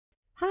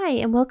Hi,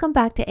 and welcome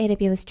back to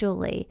AWS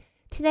Julie.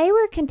 Today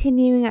we're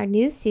continuing our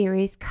new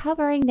series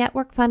covering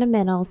network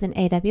fundamentals in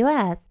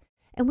AWS,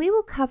 and we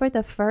will cover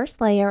the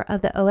first layer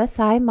of the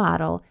OSI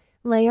model,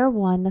 Layer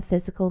 1, the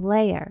physical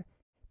layer.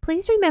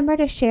 Please remember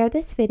to share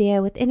this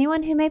video with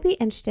anyone who may be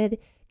interested,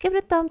 give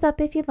it a thumbs up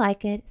if you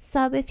like it,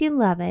 sub if you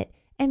love it,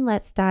 and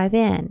let's dive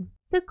in.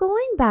 So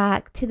going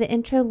back to the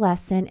intro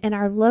lesson and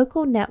our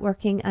local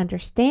networking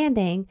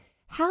understanding,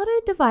 how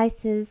do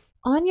devices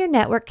on your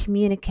network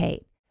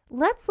communicate?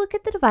 Let's look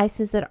at the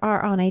devices that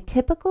are on a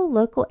typical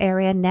local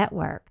area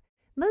network.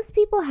 Most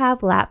people have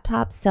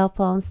laptops, cell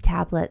phones,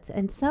 tablets,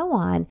 and so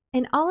on,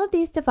 and all of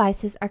these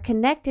devices are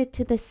connected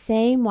to the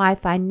same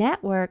Wi-Fi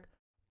network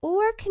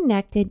or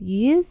connected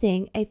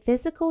using a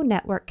physical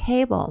network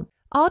cable.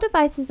 All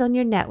devices on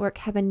your network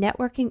have a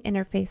networking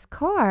interface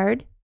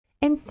card,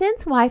 and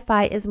since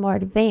Wi-Fi is more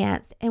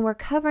advanced and we're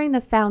covering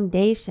the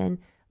foundation,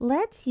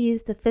 let's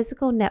use the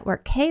physical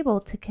network cable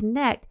to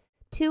connect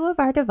two of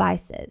our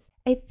devices.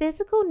 A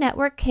physical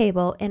network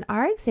cable in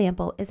our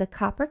example is a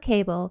copper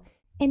cable,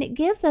 and it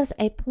gives us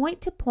a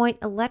point-to-point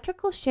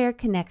electrical shared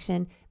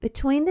connection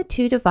between the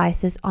two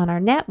devices on our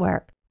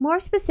network.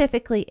 More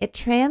specifically, it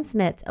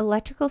transmits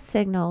electrical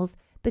signals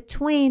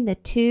between the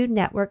two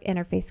network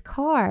interface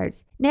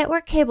cards.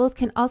 Network cables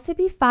can also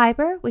be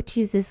fiber, which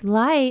uses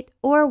light,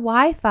 or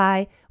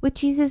Wi-Fi,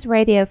 which uses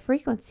radio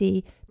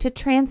frequency to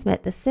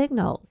transmit the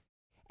signals.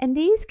 And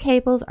these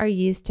cables are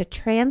used to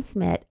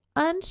transmit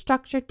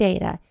unstructured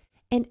data.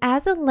 And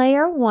as a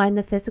layer 1,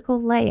 the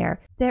physical layer,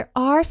 there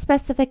are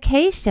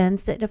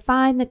specifications that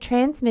define the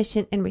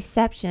transmission and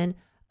reception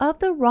of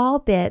the raw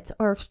bits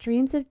or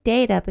streams of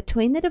data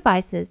between the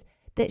devices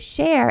that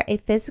share a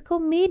physical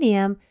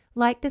medium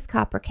like this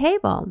copper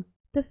cable.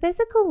 The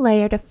physical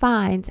layer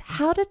defines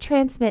how to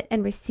transmit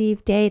and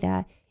receive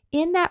data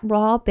in that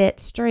raw bit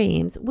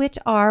streams, which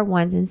are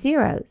ones and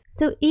zeros.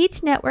 So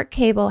each network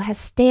cable has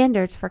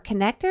standards for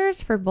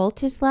connectors, for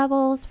voltage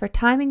levels, for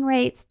timing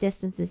rates,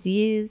 distances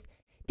used,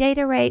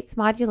 data rates,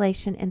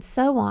 modulation, and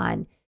so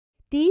on.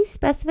 These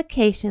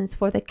specifications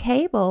for the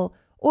cable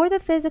or the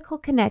physical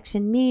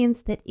connection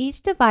means that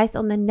each device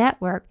on the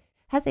network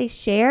has a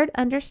shared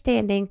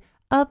understanding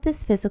of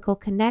this physical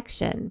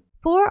connection.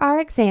 For our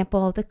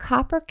example, the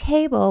copper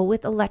cable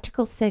with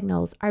electrical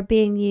signals are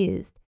being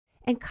used,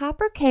 and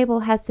copper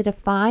cable has the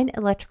defined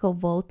electrical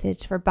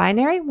voltage for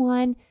binary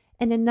 1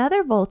 and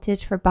another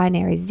voltage for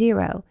binary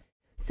 0.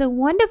 So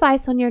one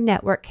device on your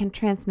network can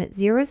transmit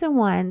zeros and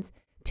ones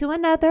to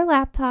another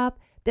laptop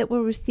that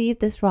will receive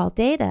this raw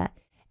data,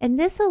 and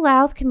this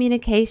allows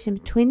communication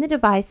between the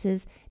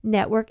devices'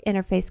 network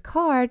interface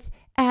cards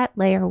at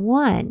layer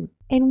 1.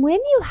 And when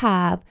you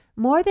have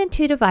more than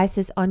two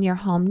devices on your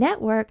home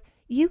network,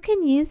 you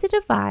can use a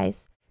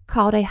device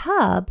called a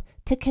hub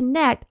to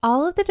connect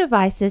all of the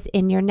devices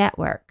in your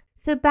network.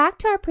 So back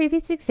to our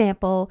previous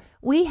example,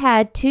 we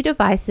had two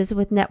devices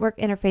with network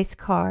interface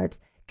cards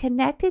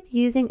connected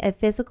using a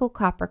physical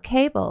copper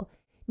cable.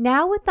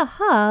 Now with the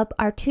hub,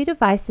 our two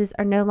devices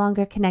are no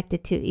longer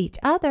connected to each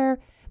other,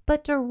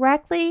 but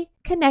directly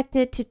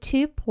connected to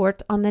two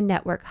ports on the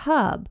network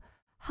hub.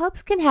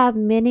 Hubs can have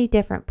many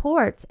different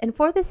ports, and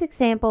for this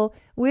example,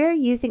 we're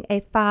using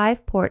a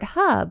 5-port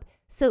hub.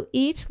 So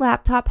each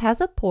laptop has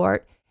a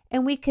port,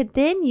 and we could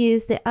then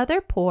use the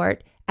other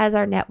port as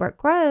our network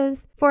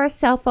grows for a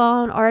cell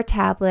phone or a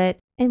tablet,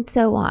 and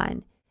so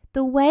on.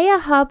 The way a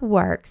hub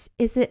works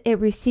is that it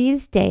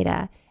receives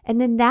data, and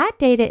then that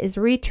data is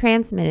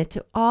retransmitted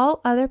to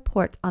all other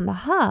ports on the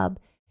hub,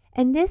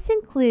 and this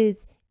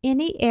includes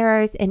any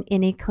errors and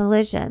any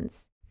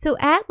collisions. So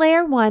at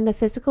layer 1, the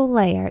physical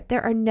layer,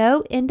 there are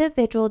no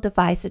individual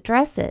device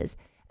addresses.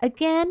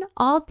 Again,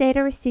 all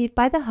data received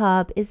by the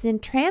hub is then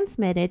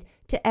transmitted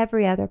to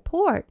every other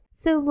port.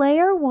 So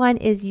layer 1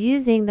 is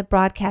using the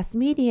broadcast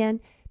median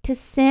to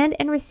send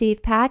and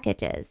receive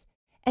packages.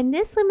 And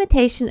this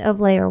limitation of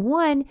layer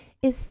 1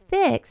 is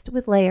fixed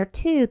with layer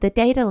 2, the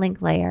data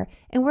link layer,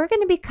 and we're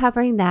going to be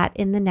covering that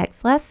in the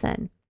next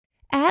lesson.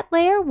 At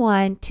layer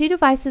 1, two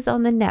devices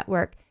on the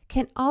network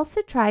can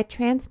also try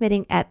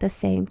transmitting at the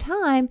same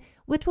time,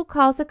 which will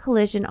cause a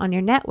collision on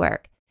your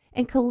network.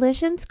 And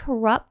collisions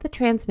corrupt the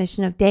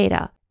transmission of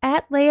data.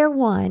 At layer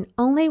 1,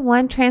 only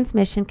one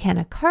transmission can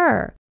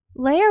occur.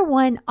 Layer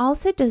 1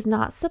 also does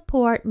not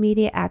support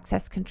media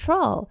access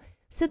control,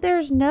 so there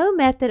is no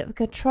method of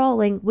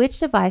controlling which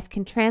device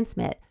can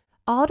transmit.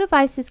 All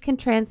devices can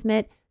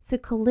transmit, so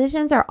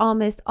collisions are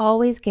almost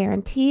always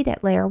guaranteed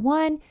at layer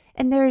 1,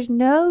 and there is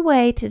no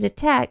way to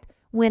detect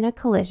when a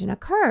collision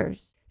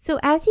occurs. So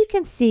as you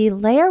can see,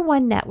 layer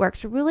 1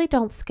 networks really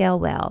don't scale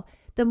well.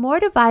 The more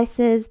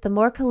devices, the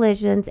more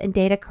collisions and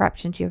data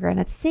corruptions you're going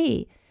to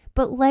see.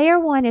 But layer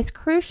 1 is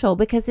crucial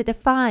because it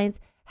defines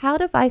how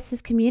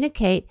devices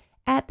communicate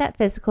at that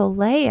physical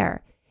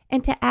layer.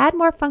 And to add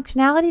more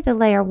functionality to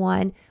layer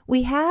 1,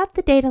 we have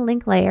the data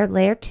link layer,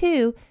 layer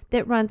 2,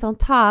 that runs on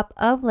top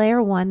of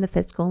layer 1, the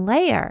physical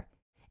layer.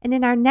 And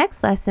in our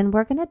next lesson,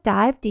 we're going to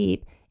dive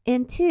deep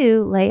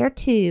into layer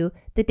 2,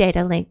 the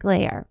data link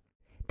layer.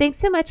 Thanks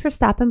so much for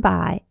stopping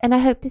by, and I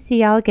hope to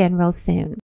see y'all again real soon.